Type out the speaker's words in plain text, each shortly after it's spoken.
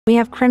we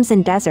have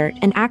Crimson Desert,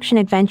 an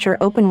action-adventure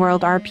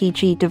open-world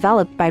RPG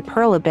developed by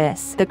Pearl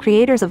Abyss, the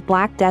creators of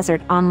Black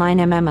Desert Online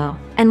MMO.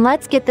 And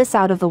let's get this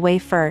out of the way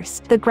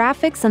first. The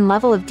graphics and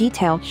level of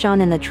detail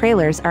shown in the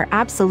trailers are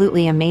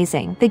absolutely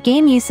amazing. The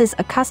game uses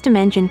a custom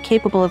engine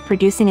capable of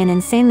producing an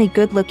insanely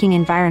good-looking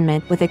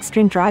environment with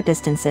extreme draw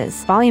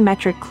distances,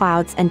 volumetric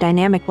clouds, and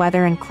dynamic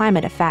weather and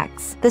climate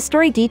effects. The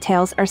story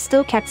details are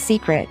still kept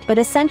secret, but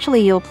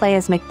essentially you'll play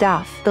as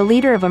Macduff, the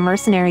leader of a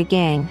mercenary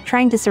gang,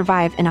 trying to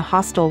survive in a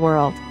hostile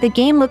world. The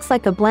game looks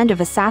like a blend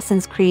of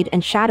Assassin's Creed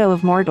and Shadow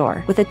of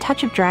Mordor, with a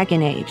touch of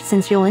Dragon Age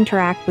since you'll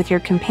interact with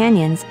your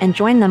companions and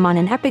join them on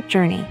an epic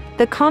journey.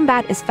 The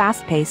combat is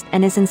fast-paced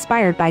and is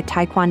inspired by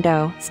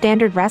Taekwondo,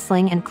 standard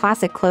wrestling, and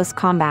classic close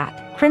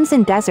combat.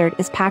 Crimson Desert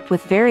is packed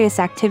with various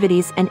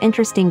activities and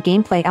interesting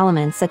gameplay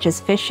elements such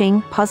as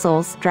fishing,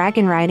 puzzles,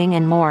 dragon riding,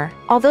 and more.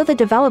 Although the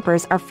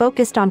developers are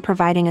focused on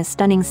providing a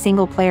stunning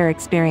single-player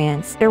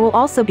experience, there will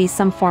also be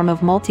some form of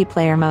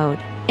multiplayer mode.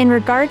 In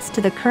regards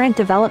to the current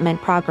development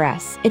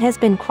progress, it has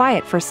been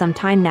quiet for some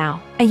time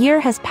now. A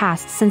year has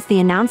passed since the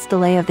announced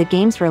delay of the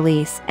game's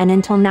release, and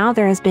until now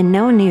there has been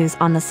no news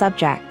on the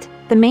subject.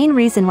 The main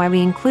reason why we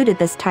included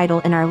this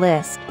title in our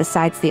list,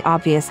 besides the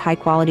obvious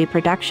high-quality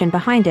production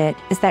behind it,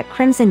 is that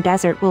Crimson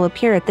Desert will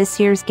appear at this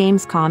year's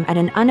Gamescom at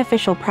an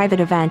unofficial private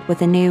event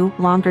with a new,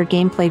 longer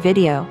gameplay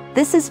video.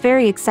 This is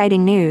very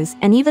exciting news,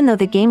 and even though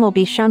the game will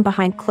be shown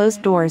behind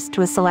closed doors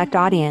to a select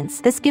audience,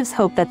 this gives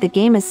hope that the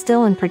game is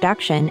still in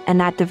production and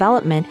that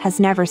development has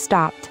never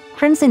stopped.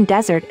 Crimson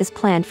Desert is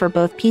planned for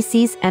both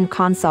PCs and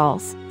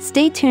consoles.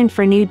 Stay tuned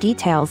for new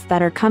details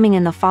that are coming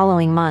in the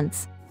following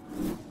months.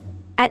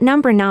 At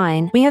number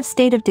 9, we have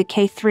State of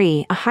Decay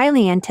 3, a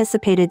highly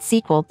anticipated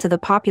sequel to the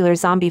popular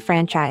zombie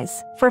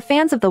franchise. For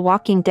fans of the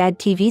Walking Dead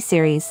TV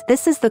series,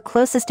 this is the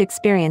closest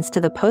experience to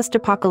the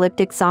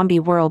post-apocalyptic zombie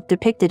world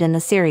depicted in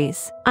the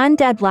series.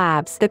 Undead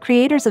Labs, the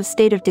creators of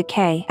State of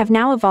Decay, have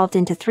now evolved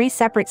into 3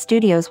 separate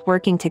studios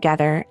working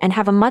together and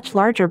have a much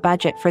larger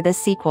budget for this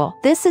sequel.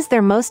 This is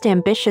their most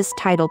ambitious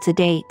title to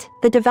date.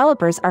 The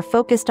developers are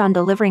focused on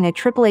delivering a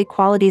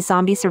AAA-quality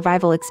zombie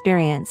survival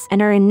experience and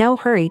are in no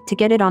hurry to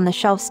get it on the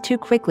shelves too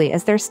quickly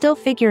as they're still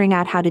figuring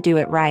out how to do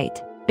it right.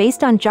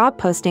 Based on job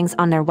postings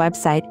on their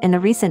website in the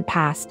recent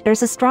past,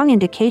 there's a strong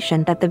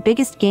indication that the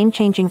biggest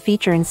game-changing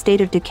feature in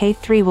State of Decay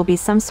 3 will be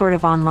some sort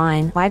of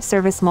online, live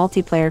service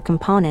multiplayer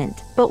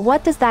component. But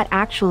what does that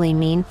actually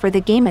mean for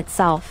the game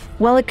itself?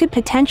 Well, it could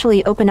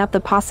potentially open up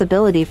the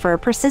possibility for a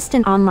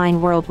persistent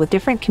online world with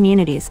different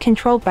communities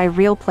controlled by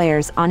real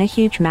players on a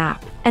huge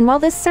map. And while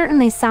this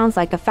certainly sounds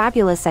like a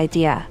fabulous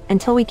idea,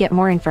 until we get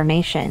more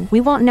information,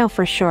 we won't know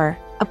for sure.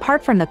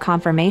 Apart from the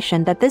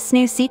confirmation that this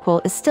new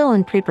sequel is still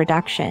in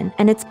pre-production,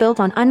 and it's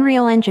built on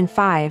Unreal Engine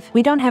 5,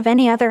 we don't have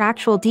any other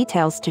actual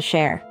details to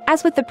share.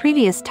 As with the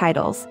previous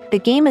titles, the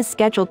game is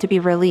scheduled to be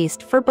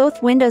released for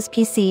both Windows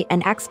PC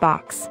and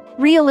Xbox.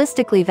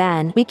 Realistically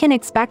then, we can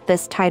expect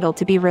this title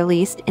to be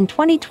released in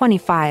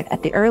 2025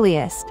 at the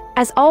earliest.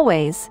 As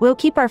always, we'll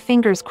keep our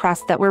fingers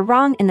crossed that we're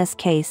wrong in this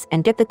case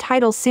and get the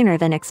title sooner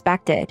than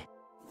expected.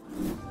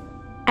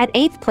 At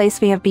 8th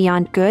place we have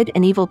Beyond Good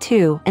and Evil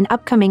 2, an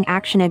upcoming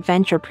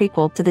action-adventure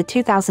prequel to the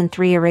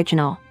 2003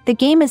 original. The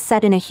game is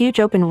set in a huge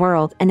open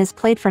world and is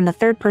played from the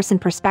third-person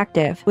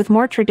perspective, with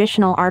more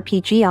traditional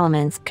RPG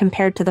elements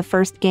compared to the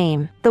first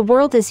game. The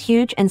world is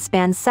huge and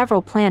spans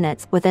several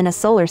planets within a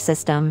solar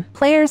system.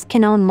 Players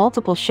can own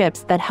multiple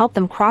ships that help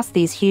them cross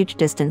these huge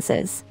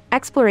distances.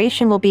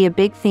 Exploration will be a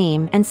big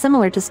theme, and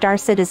similar to Star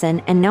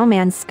Citizen and No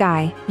Man's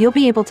Sky, you'll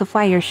be able to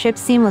fly your ship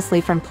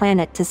seamlessly from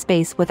planet to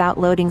space without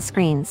loading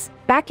screens.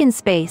 Back in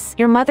space,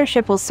 your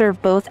mothership will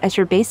serve both as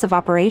your base of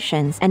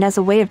operations and as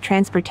a way of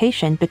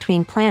transportation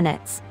between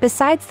planets.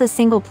 Besides the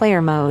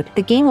single-player mode,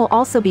 the game will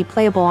also be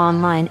playable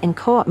online in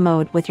co-op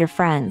mode with your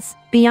friends.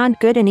 Beyond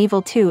Good and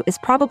Evil 2 is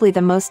probably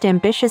the most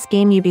ambitious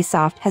game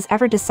Ubisoft has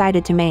ever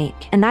decided to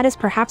make, and that is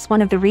perhaps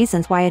one of the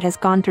reasons why it has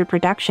gone through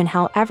production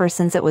hell ever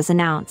since it was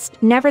announced.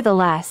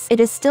 Nevertheless, it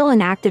is still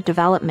in active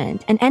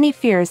development, and any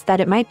fears that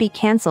it might be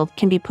cancelled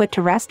can be put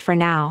to rest for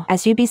now,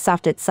 as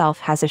Ubisoft itself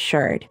has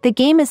assured. The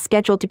game is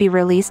scheduled to be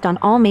released on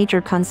all major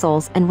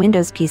consoles and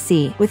Windows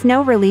PC, with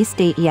no release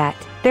date yet.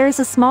 There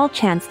is a small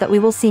chance that we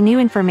will see new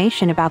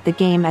information about the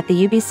game at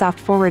the Ubisoft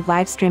Forward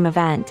livestream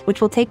event, which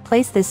will take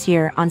place this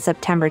year on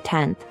September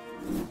 10th.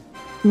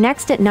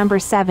 Next at number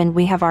 7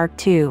 we have Ark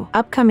 2,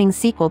 upcoming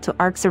sequel to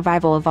Ark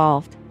Survival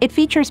Evolved. It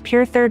features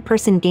pure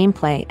third-person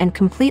gameplay and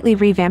completely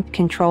revamped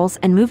controls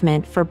and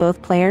movement for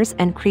both players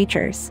and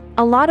creatures.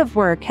 A lot of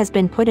work has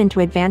been put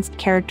into advanced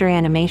character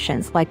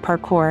animations like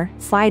parkour,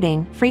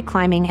 sliding, free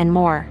climbing, and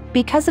more.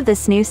 Because of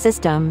this new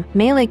system,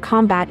 melee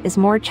combat is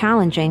more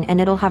challenging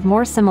and it'll have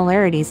more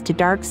similarities to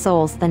Dark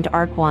Souls than to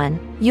Ark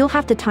 1. You'll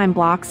have to time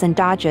blocks and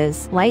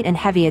dodges, light and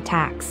heavy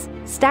attacks.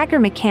 Stagger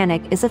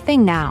mechanic is a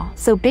thing now,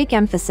 so big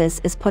emphasis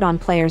is put on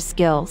players'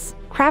 skills.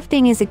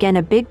 Crafting is again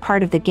a big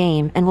part of the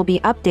game and will be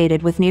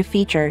updated with new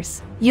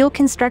features. You'll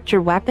construct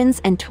your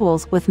weapons and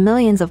tools with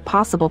millions of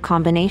possible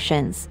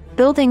combinations.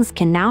 Buildings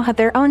can now have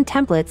their own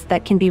templates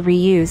that can be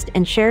reused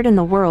and shared in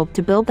the world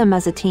to build them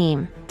as a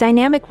team.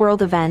 Dynamic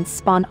world events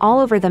spawn all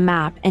over the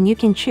map, and you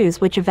can choose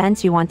which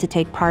events you want to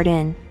take part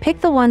in. Pick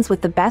the ones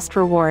with the best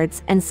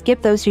rewards and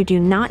skip those you do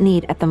not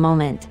need at the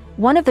moment.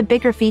 One of the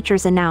bigger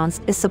features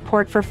announced is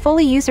support for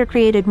fully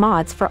user-created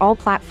mods for all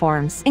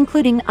platforms,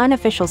 including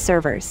unofficial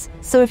servers.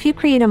 So if you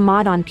create a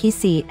mod on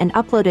PC and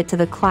upload it to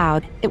the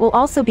cloud, it will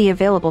also be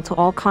available to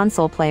all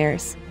console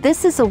players.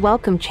 This is a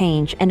welcome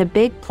change and a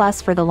big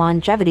plus for the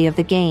longevity of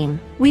the game.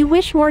 We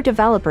wish more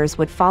developers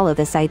would follow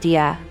this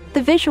idea. The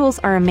visuals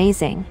are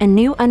amazing, and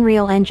new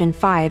Unreal Engine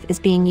 5 is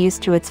being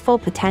used to its full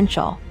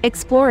potential.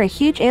 Explore a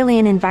huge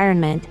alien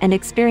environment and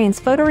experience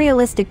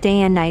photorealistic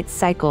day and night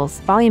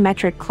cycles,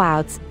 volumetric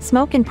clouds,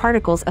 smoke and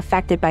particles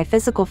affected by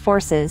physical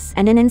forces,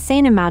 and an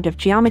insane amount of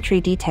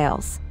geometry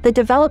details. The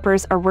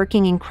developers are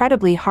working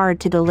incredibly hard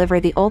to deliver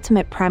the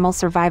ultimate primal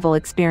survival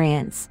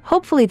experience.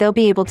 Hopefully they'll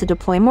be able to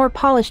deploy more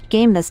polished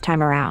game this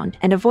time around,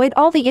 and avoid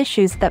all the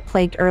issues that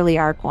plagued early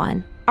Ark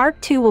 1. Ark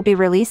 2 will be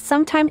released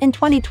sometime in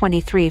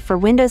 2023 for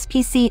Windows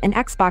PC and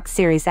Xbox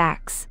Series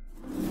X.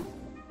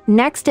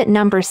 Next at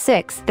number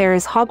 6, there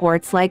is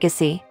Hogwarts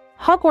Legacy.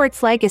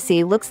 Hogwarts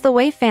Legacy looks the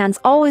way fans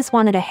always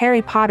wanted a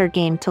Harry Potter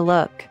game to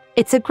look.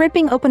 It's a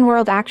gripping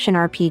open-world action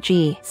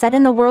RPG, set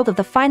in the world of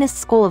the finest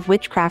school of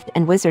witchcraft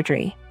and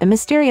wizardry, the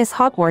mysterious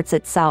Hogwarts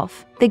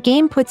itself. The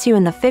game puts you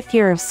in the 5th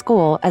year of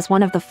school as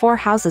one of the 4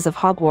 houses of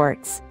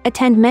Hogwarts.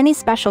 Attend many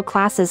special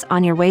classes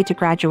on your way to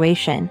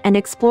graduation, and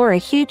explore a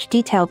huge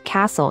detailed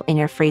castle in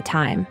your free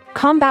time.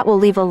 Combat will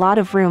leave a lot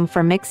of room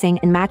for mixing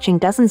and matching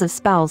dozens of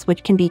spells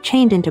which can be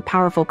chained into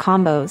powerful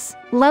combos.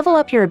 Level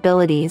up your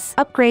abilities,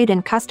 upgrade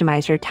and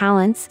customize your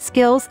talents,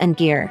 skills, and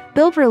gear.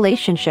 Build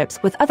relationships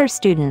with other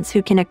students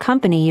who can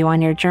accompany you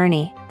on your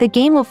journey. The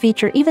game will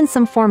feature even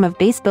some form of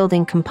base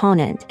building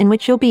component in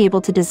which you'll be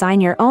able to design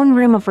your own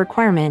room of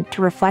requirement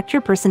to reflect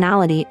your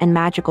personality and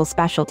magical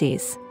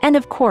specialties. And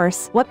of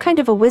course, what kind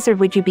of a wizard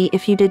would you be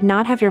if you did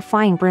not have your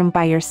flying broom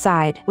by your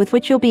side, with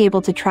which you'll be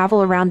able to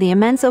travel around the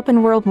immense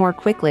open world more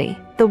quickly?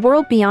 The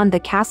world beyond the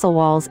castle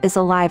walls is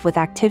alive with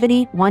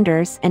activity,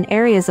 wonders, and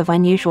areas of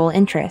unusual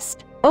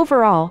interest.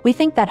 Overall, we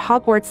think that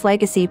Hogwarts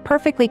Legacy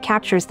perfectly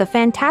captures the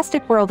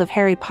fantastic world of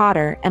Harry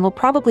Potter and will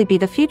probably be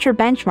the future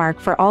benchmark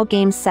for all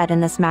games set in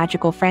this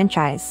magical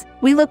franchise.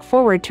 We look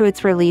forward to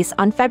its release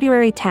on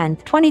February 10,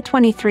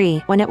 2023,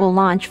 when it will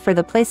launch for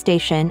the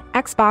PlayStation,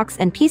 Xbox,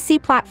 and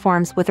PC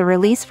platforms, with a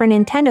release for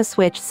Nintendo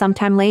Switch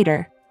sometime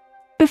later.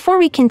 Before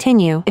we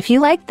continue, if you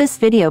liked this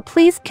video,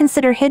 please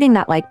consider hitting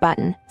that like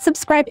button,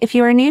 subscribe if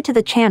you are new to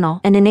the channel,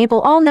 and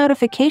enable all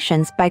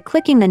notifications by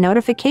clicking the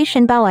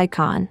notification bell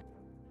icon.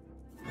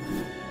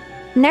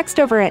 Next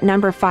over at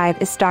number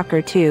 5 is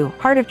Stalker 2,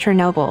 Heart of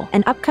Chernobyl,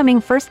 an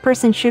upcoming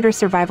first-person shooter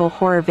survival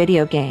horror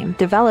video game,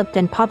 developed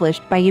and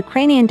published by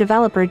Ukrainian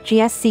developer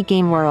GSC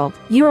Game World.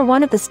 You are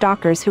one of the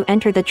stalkers who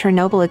enter the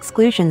Chernobyl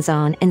exclusion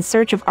zone in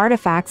search of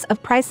artifacts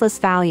of priceless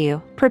value.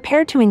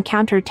 Prepare to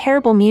encounter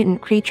terrible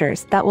mutant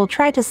creatures that will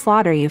try to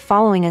slaughter you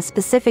following a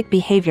specific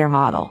behavior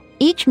model.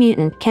 Each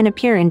mutant can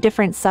appear in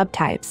different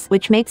subtypes,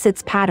 which makes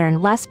its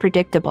pattern less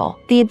predictable.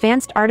 The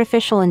advanced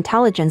artificial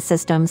intelligence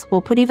systems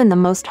will put even the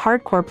most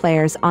hardcore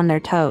players on their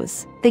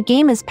toes. The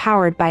game is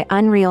powered by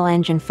Unreal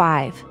Engine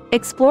 5.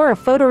 Explore a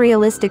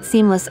photorealistic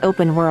seamless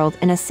open world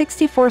in a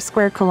 64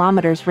 square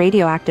kilometers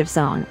radioactive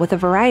zone with a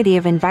variety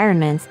of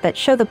environments that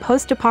show the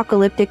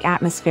post-apocalyptic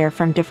atmosphere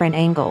from different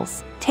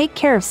angles. Take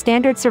care of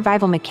standard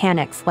survival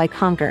mechanics like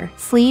hunger,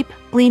 sleep,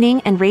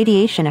 bleeding, and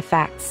radiation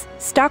effects.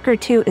 Stalker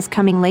 2 is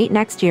coming late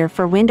next year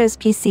for Windows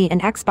PC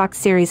and Xbox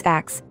Series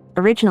X.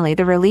 Originally,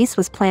 the release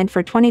was planned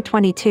for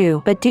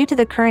 2022, but due to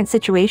the current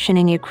situation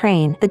in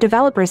Ukraine, the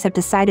developers have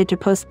decided to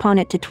postpone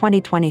it to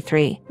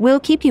 2023. We'll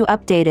keep you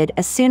updated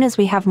as soon as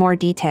we have more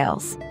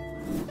details.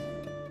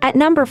 At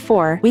number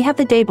 4, we have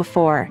The Day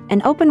Before,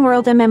 an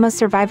open-world MMO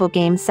survival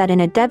game set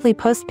in a deadly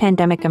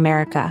post-pandemic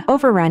America,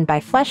 overrun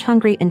by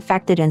flesh-hungry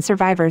infected and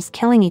survivors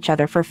killing each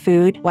other for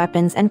food,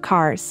 weapons, and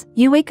cars.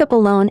 You wake up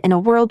alone in a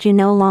world you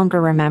no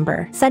longer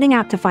remember, setting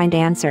out to find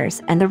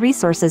answers and the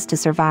resources to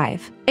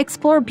survive.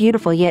 Explore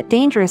beautiful yet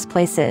dangerous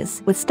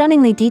places with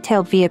stunningly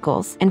detailed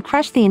vehicles, and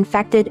crush the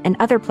infected and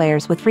other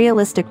players with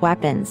realistic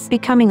weapons,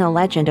 becoming a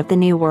legend of the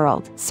new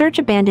world. Search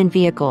abandoned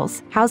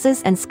vehicles,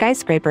 houses, and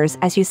skyscrapers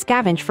as you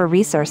scavenge for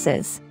resources.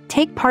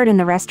 Take part in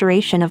the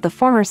restoration of the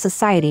former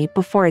society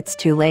before it's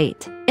too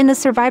late. In the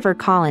Survivor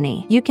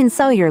Colony, you can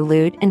sell your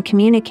loot and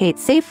communicate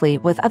safely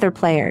with other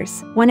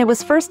players. When it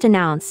was first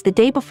announced, The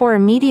Day Before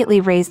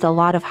immediately raised a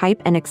lot of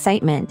hype and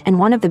excitement, and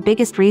one of the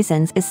biggest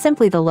reasons is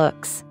simply the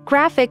looks.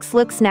 Graphics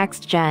looks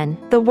next gen.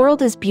 The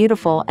world is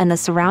beautiful and the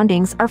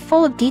surroundings are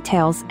full of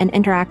details and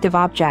interactive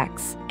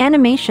objects.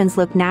 Animations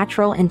look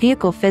natural, and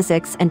vehicle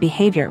physics and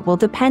behavior will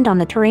depend on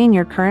the terrain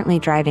you're currently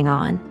driving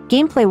on.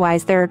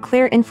 Gameplay-wise, there are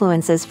clear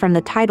influences from the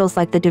titles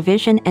like The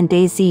Division and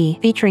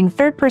DayZ, featuring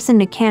third-person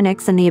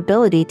mechanics and the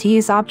ability to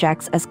use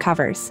objects as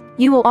covers.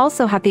 You will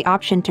also have the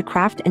option to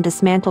craft and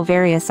dismantle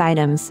various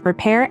items,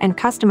 repair and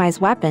customize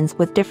weapons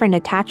with different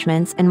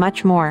attachments, and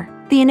much more.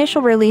 The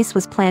initial release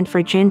was planned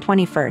for June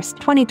 21,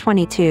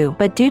 2022,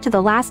 but due to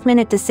the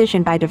last-minute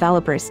decision by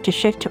developers to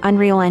shift to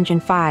Unreal Engine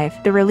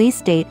 5, the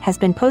release date has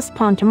been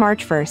postponed to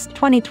March 1,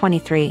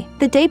 2023.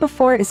 The day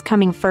before is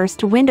coming first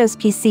to Windows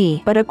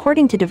PC, but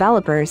according to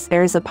developers,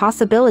 there is a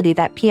possibility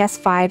that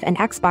PS5 and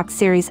Xbox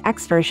Series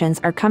X versions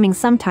are coming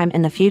sometime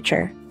in the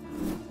future.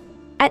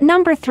 At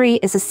number 3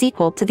 is a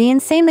sequel to the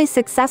insanely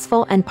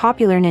successful and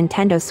popular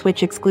Nintendo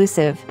Switch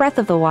exclusive, Breath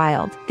of the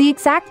Wild. The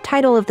exact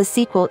title of the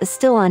sequel is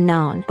still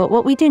unknown, but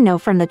what we do know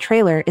from the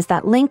trailer is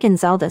that Link and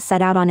Zelda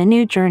set out on a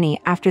new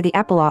journey after the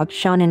epilogue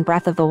shown in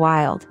Breath of the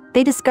Wild.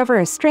 They discover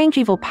a strange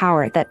evil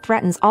power that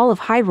threatens all of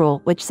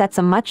Hyrule, which sets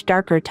a much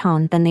darker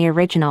tone than the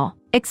original.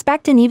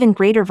 Expect an even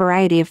greater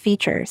variety of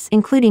features,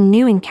 including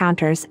new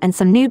encounters and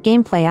some new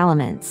gameplay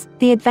elements.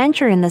 The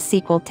adventure in the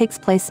sequel takes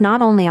place not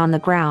only on the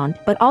ground,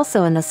 but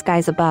also in the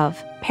skies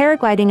above.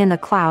 Paragliding in the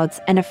clouds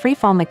and a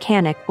freefall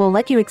mechanic will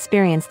let you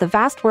experience the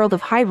vast world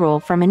of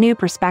Hyrule from a new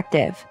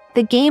perspective.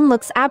 The game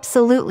looks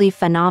absolutely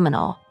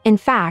phenomenal. In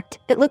fact,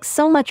 it looks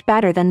so much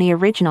better than the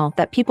original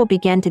that people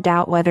began to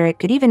doubt whether it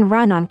could even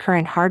run on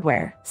current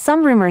hardware.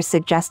 Some rumors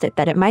suggested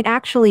that it might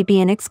actually be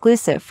an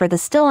exclusive for the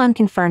still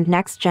unconfirmed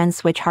next-gen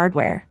Switch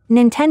hardware.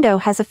 Nintendo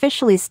has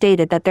officially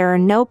stated that there are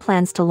no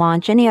plans to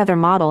launch any other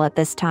model at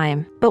this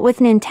time. But with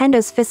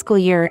Nintendo's fiscal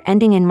year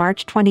ending in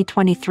March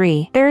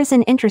 2023, there is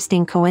an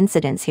interesting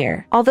coincidence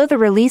here. Although the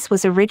release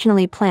was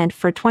originally planned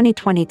for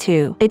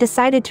 2022, they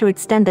decided to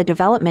extend the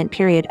development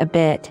period a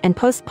bit and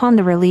postpone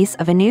the release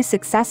of a new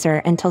successor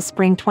until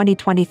spring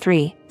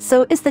 2023.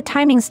 So is the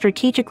timing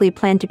strategically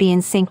planned to be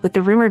in sync with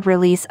the rumored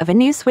release of a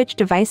new Switch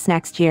device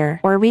next year,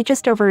 or are we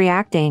just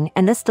overreacting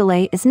and this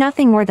delay is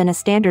nothing more than a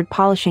standard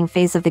polishing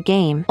phase of the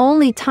game?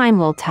 Only time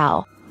will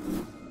tell.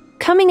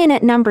 Coming in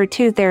at number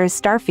 2 there is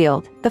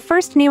Starfield, the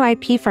first new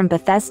IP from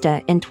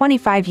Bethesda in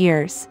 25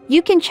 years.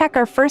 You can check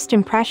our first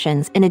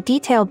impressions in a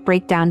detailed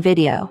breakdown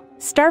video.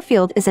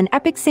 Starfield is an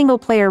epic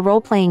single-player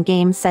role-playing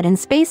game set in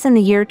space in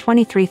the year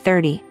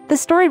 2330. The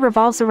story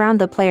revolves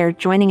around the player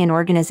joining an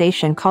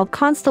organization called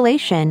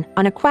Constellation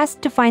on a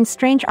quest to find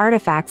strange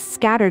artifacts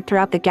scattered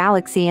throughout the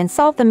galaxy and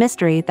solve the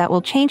mystery that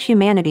will change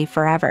humanity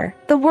forever.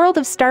 The world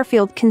of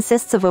Starfield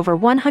consists of over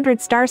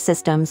 100 star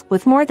systems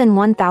with more than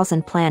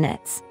 1,000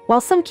 planets.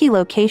 While some key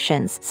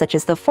locations, such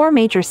as the 4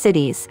 major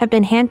cities, have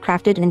been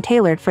handcrafted and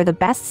tailored for the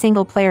best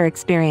single-player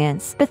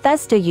experience,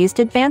 Bethesda used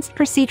advanced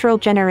procedural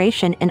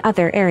generation in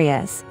other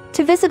areas.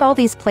 To visit all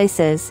these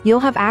places, you'll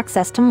have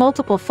access to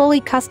multiple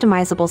fully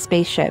customizable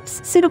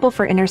spaceships, suitable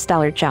for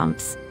interstellar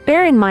jumps.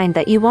 Bear in mind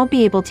that you won't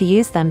be able to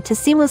use them to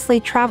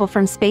seamlessly travel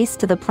from space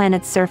to the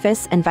planet's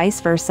surface and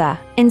vice versa.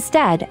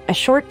 Instead, a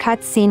short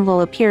cutscene will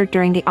appear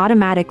during the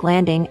automatic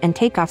landing and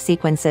takeoff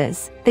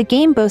sequences. The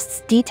game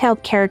boasts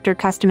detailed character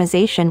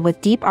customization with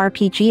deep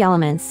RPG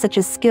elements such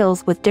as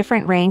skills with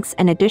different ranks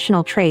and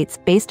additional traits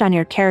based on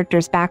your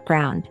character's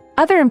background.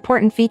 Other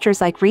important features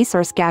like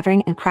resource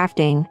gathering and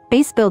crafting,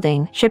 base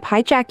building, ship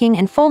hijacking,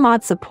 and full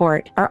mod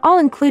support are all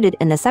included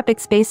in this epic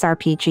space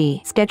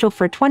RPG, scheduled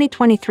for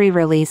 2023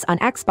 release on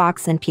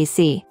Xbox and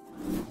PC.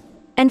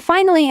 And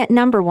finally, at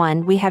number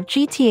 1, we have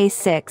GTA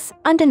 6,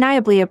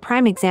 undeniably a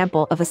prime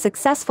example of a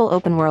successful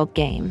open-world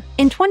game.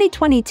 In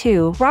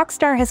 2022,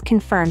 Rockstar has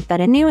confirmed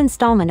that a new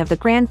installment of the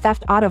Grand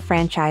Theft Auto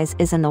franchise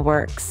is in the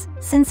works.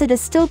 Since it is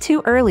still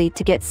too early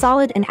to get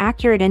solid and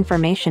accurate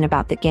information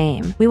about the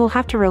game, we will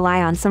have to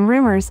rely on some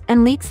rumors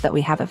and leaks that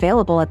we have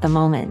available at the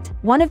moment.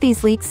 One of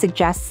these leaks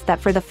suggests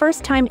that for the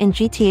first time in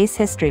GTA's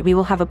history we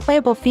will have a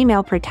playable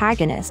female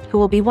protagonist who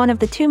will be one of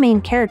the 2 main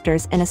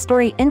characters in a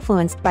story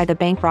influenced by the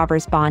bank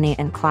robbers Bonnie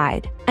and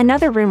Clyde.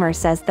 Another rumor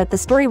says that the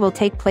story will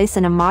take place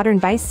in a modern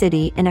Vice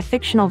City in a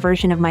fictional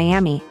version of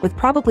Miami, with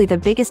probably the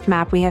biggest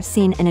map we have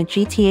seen in a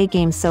GTA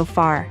game so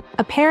far.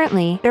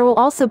 Apparently, there will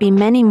also be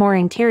many more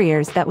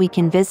interiors that we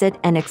can visit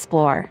and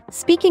explore.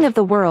 Speaking of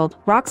the world,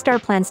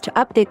 Rockstar plans to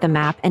update the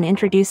map and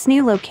introduce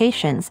new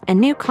locations and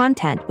new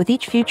content with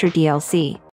each future DLC.